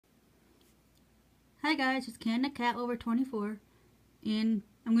Hi guys, it's Canada Cat over 24, and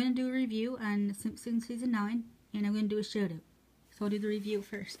I'm going to do a review on The Simpsons Season 9, and I'm going to do a shoutout. So I'll do the review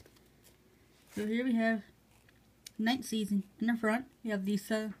first. So here we have 9th season. In the front, we have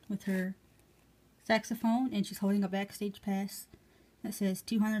Lisa with her saxophone, and she's holding a backstage pass that says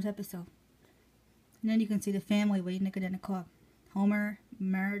 200th episode. And then you can see the family waiting to get in the club. Homer,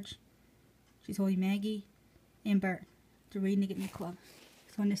 Marge, she's holding Maggie, and Bart. They're waiting to get in the club.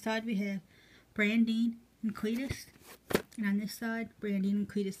 So on this side we have Brandine and Cletus, and on this side, Brandine and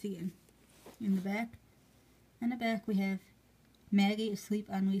Cletus again. In the back we have Maggie asleep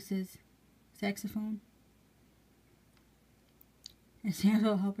on Lisa's saxophone, and Santa's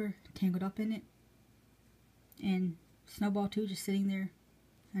little helper tangled up in it, and Snowball too just sitting there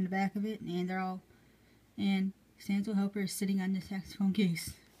on the back of it, and Santa's little helper is sitting on the saxophone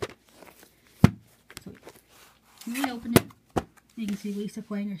case. So when we open it, you can see Lisa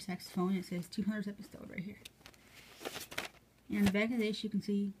playing her saxophone. It says 200th episode right here. And on the back of this, you can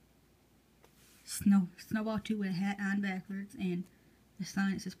see Snowball 2 with a hat on backwards, and the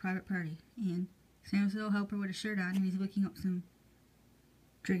sign that says private party. And Sam's little helper with a shirt on, and he's licking up some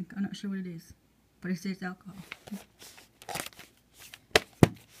drink. I'm not sure what it is, but it says alcohol.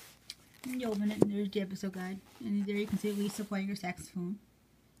 And you open it, and there's the episode guide. And there you can see Lisa playing her saxophone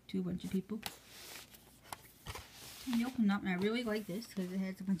to a bunch of people. And you open it up, and I really like this because it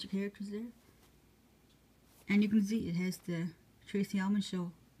has a bunch of characters there. And you can see it has the Tracy Ullman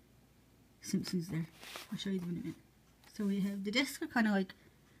Show Simpsons there. I'll show you them in a minute. So we have, the discs are kind of like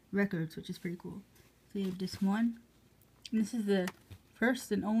records, which is pretty cool. So you have disc 1. And this is the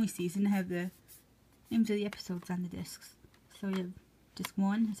first and only season to have the names of the episodes on the discs. So you have disc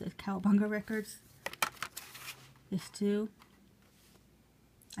 1, it says Cowabunga Records. Disc 2,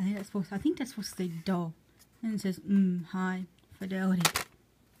 I think that's supposed to say doll. And it says, high fidelity.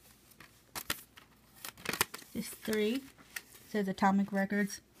 Disc 3 says Atomic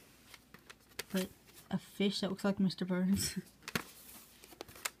Records, but a fish that looks like Mr. Burns.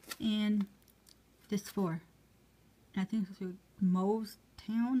 And disc 4, I think it's Moe's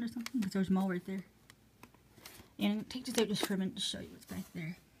Town or something, because there's Moe right there. And I'm going to take this out just for a minute to show you what's back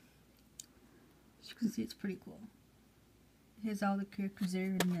there. As you can see, it's pretty cool. It has all the characters there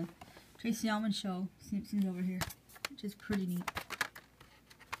in the Tracy Ullman Show Simpsons over here, which is pretty neat.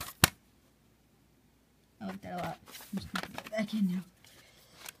 I like that a lot. I'm just going to put that back in now.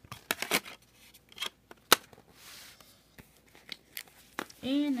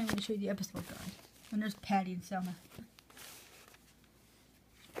 And I'm going to show you the episode guide. And there's Patty and Selma.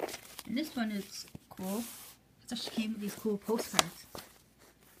 And this one is cool. It actually came with these cool postcards.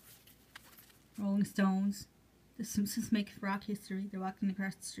 Rolling Stones. The Simpsons make rock history. They're walking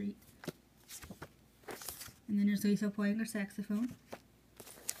across the street. And then there's Lisa playing her saxophone.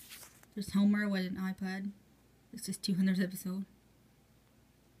 There's Homer with an iPad. This is 200th episode.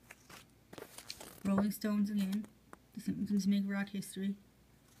 Rolling Stones again. The Simpsons make rock history.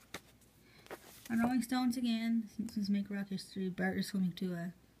 And Rolling Stones again. The Simpsons make rock history. Bart is swimming to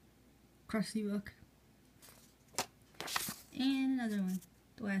a crusty brook. And another one.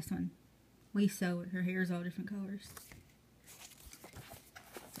 The last one. Lisa with her hair's all different colors.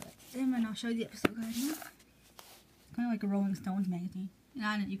 So that's them, and I'll show you the episode guide now. It's kind of like a Rolling Stones magazine. And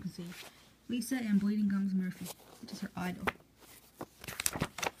on it you can see Lisa and Bleeding Gums Murphy, which is her idol.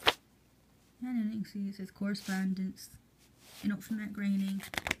 And then you can see it says correspondence, a note from Matt Groening.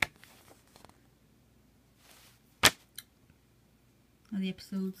 All the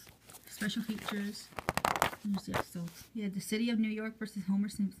episodes, special features. And there's the episodes. We had the City of New York versus Homer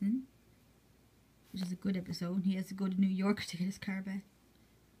Simpson, which is a good episode. He has to go to New York to get his car back.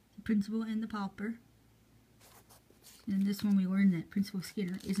 The Principal and the Pauper. And in this one we learned that Principal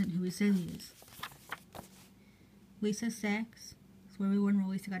Skinner isn't who he says he is. Lisa's sax. That's where we learn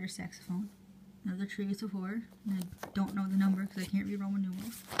where Lisa got her saxophone. Another Trees of Horror. And I don't know the number because I can't read Roman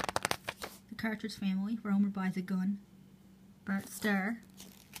numerals. The Cartridge Family, where Homer buys a gun. Bart Starr.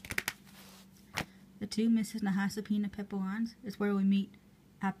 The Two Mrs. Nahasapina Pepperons is where we meet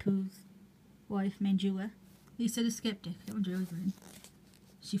Apu's wife, Manjula. Lisa the Skeptic. That one's really good.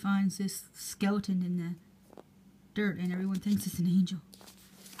 She finds this skeleton in the dirt and everyone thinks it's an angel.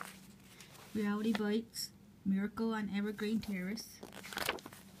 Reality Bites. Miracle on Evergreen Terrace.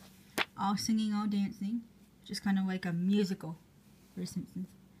 All Singing, All Dancing. Just kind of like a musical for The Simpsons.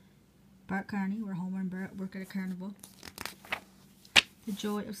 Bart Carney, where Homer and Bart work at a carnival. The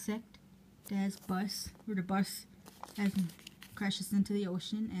Joy of Sect. Dad's Bus, where the bus crashes into the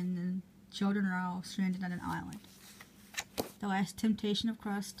ocean and the children are all stranded on an island. The Last Temptation of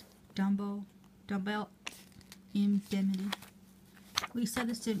Crust. Dumbbell Indemnity. Lisa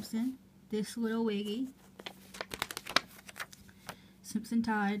the Simpson. This Little Wiggy. Simpson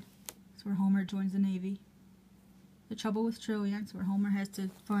Tide. That's where Homer joins the Navy. The Trouble with Trillions, where Homer has to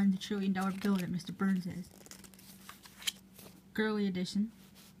find the $1 trillion bill that Mr. Burns has. Girly Edition.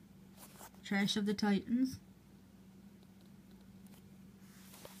 Trash of the Titans.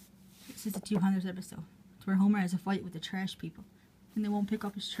 This is the 200th episode. It's where Homer has a fight with the trash people. And they won't pick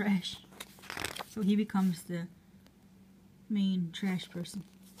up his trash. So he becomes the main trash person.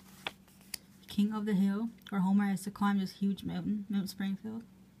 King of the Hill, where Homer has to climb this huge mountain, Mount Springfield.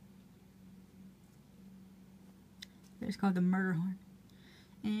 It's called the Murder Horn.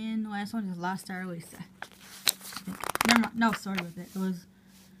 And the last one is Lost Star Lisa. Never mind. No, sorry about that. It was.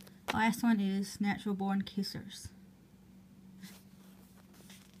 The last one is Natural Born Kissers.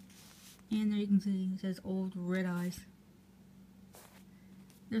 And there you can see it says Old Red Eyes.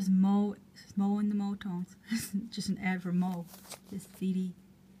 There's Mo. It says Mo in the Motones. Just an ad for Mo. This CD.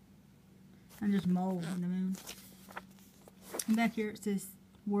 And there's Mo on the moon. And back here it says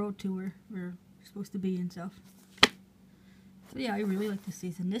World Tour, where you're supposed to be and stuff. So yeah, I really like this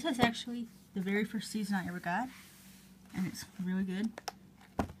season. This is actually the very first season I ever got. And it's really good.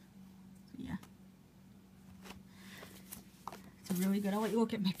 So yeah. It's really good. I'll let you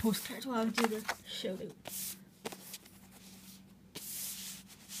look at my postcards while I do the shoutout.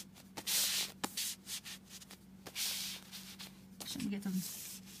 Let me get them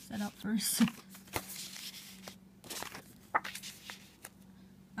set up first.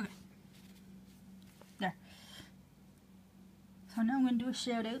 Okay. There. So now I'm going to do a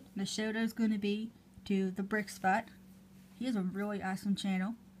shout out. The shout out is going to be to the Brick Spot. He has a really awesome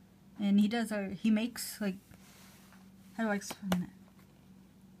channel. And he makes like, how do I explain it?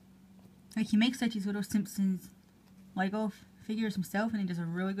 Like he makes like these little Simpsons Lego figures himself, and he does a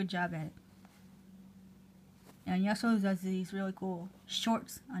really good job at it. And he also does these really cool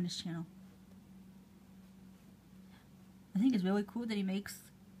shorts on his channel. I think it's really cool that he makes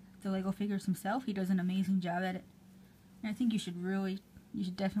the Lego figures himself. He does an amazing job at it. And I think you should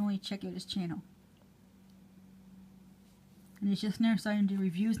definitely check out his channel. And he's just now starting to do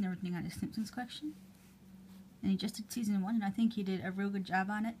reviews and everything on his Simpsons collection. And he just did season 1, and I think he did a real good job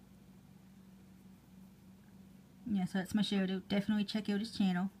on it. Yeah, so that's my shout out. Definitely check out his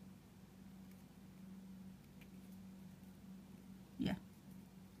channel. Yeah.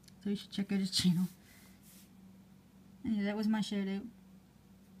 So you should check out his channel. And yeah, that was my shout out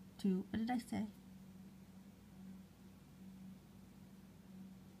to, what did I say?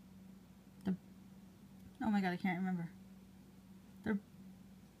 Oh my god, I can't remember.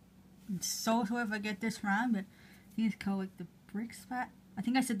 I'm so sorry if I get this wrong, but I think it's called like the Brick Spot. I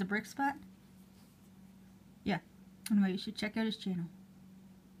think I said the Brick Spot. Yeah. Anyway, you should check out his channel.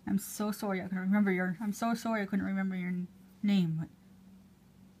 I'm so sorry I couldn't remember your name, but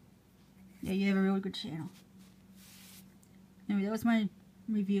yeah, you have a really good channel. Anyway, that was my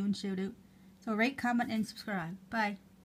review and shout out. So rate, comment, and subscribe. Bye.